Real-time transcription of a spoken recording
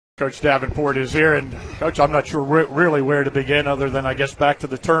Coach Davenport is here, and Coach, I'm not sure really where to begin, other than I guess back to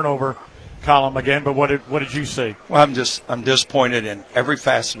the turnover column again. But what did you see? Well, I'm disappointed in every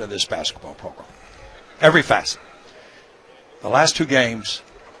facet of this basketball program. Every facet. The last two games,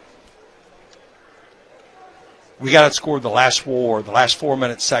 we got outscored the last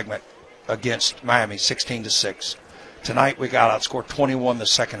 4-minute segment against Miami, 16-6. Tonight we got outscored 21 the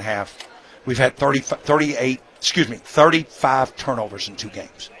second half. We've had 35 turnovers in 2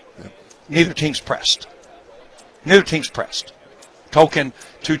 games. Neither team's pressed. Token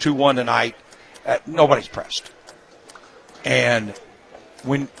 2-2-1 tonight. Nobody's pressed. And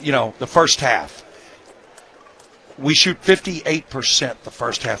when, the first half, we shoot 58% the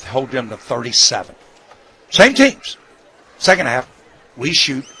first half, hold them to 37. Same teams. Second half, we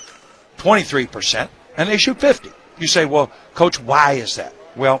shoot 23%, and they shoot 50. You say, well, Coach, why is that?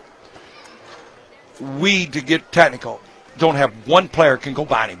 Well, we, to get technical, don't have one player can go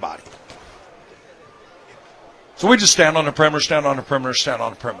by anybody. So we just stand on the perimeter.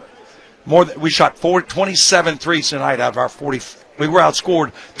 We shot 27 threes tonight out of our 40. We were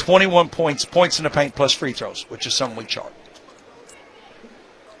outscored 21 points in the paint plus free throws, which is something we chart.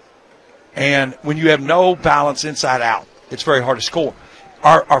 And when you have no balance inside out, it's very hard to score.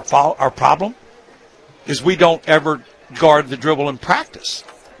 Our problem is we don't ever guard the dribble in practice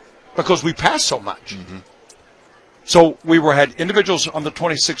because we pass so much. Mm-hmm. So we had individuals on the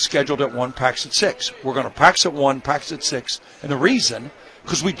 26 scheduled at 1, practice at 6. We're going to practice at 1, practice at 6. And the reason,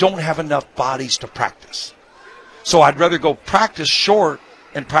 because we don't have enough bodies to practice. So I'd rather go practice short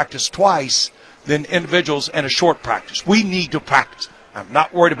and practice twice than individuals and a short practice. We need to practice. I'm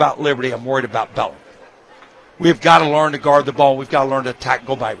not worried about Liberty. I'm worried about Belleville. We've got to learn to guard the ball. We've got to learn to attack,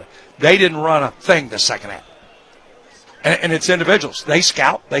 go by. They didn't run a thing the second half. And it's individuals. They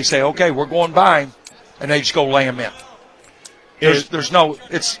scout. They say, okay, we're going by him. And they just go lay him in. There's no,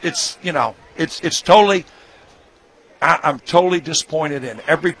 it's totally, I'm totally disappointed in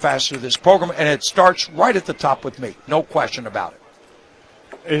every facet of this program. And it starts right at the top with me. No question about it.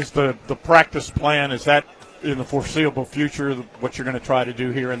 Is the practice plan, is that in the foreseeable future what you're going to try to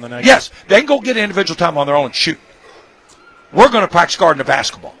do here in the next? Yes. They can go get individual time on their own and shoot. We're going to practice guarding the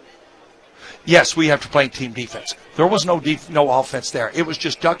basketball. Yes, we have to play team defense. There was no offense there. It was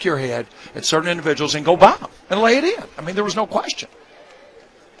just duck your head at certain individuals and go by them and lay it in. I mean, there was no question.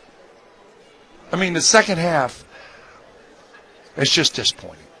 I mean, the second half, it's just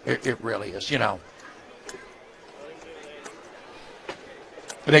disappointing. It really is,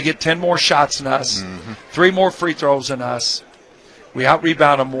 They get 10 more shots than us, 3 more free throws than us. We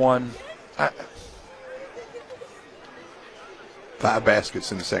out-rebound them 1. 5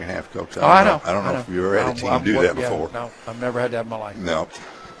 baskets in the second half, Coach. I know. I don't know if you ever had a team do that before. No, I've never had that in my life. No.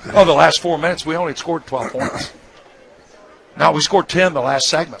 Oh, the last 4 minutes, we only scored 12 points. No, we scored 10 the last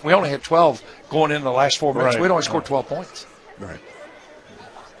segment. We only had 12 going in the last 4 minutes. Right. We'd only scored 12 points. Right.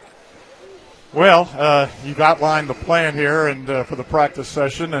 Well, you've outlined the plan here and for the practice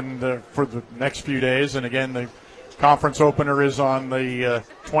session and for the next few days. And, again, the conference opener is on the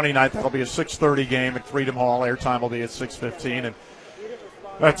 29th. That'll be a 6:30 game at Freedom Hall. Airtime will be at 6:15. And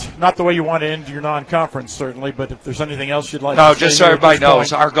that's not the way you want to end your non-conference, certainly. But if there's anything else you'd like to say. No, just so everybody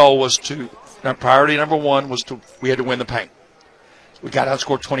knows, our goal was priority number 1 was we had to win the paint. We got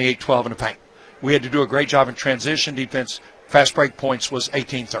outscored 28-12 in the paint. We had to do a great job in transition defense. Fast break points was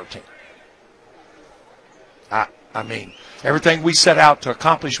 18-13. I mean, everything we set out to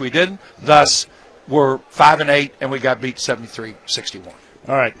accomplish, we didn't. Thus, we're 5-8, and we got beat 73-61.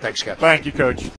 All right. Thanks, guys. Thank you, Coach.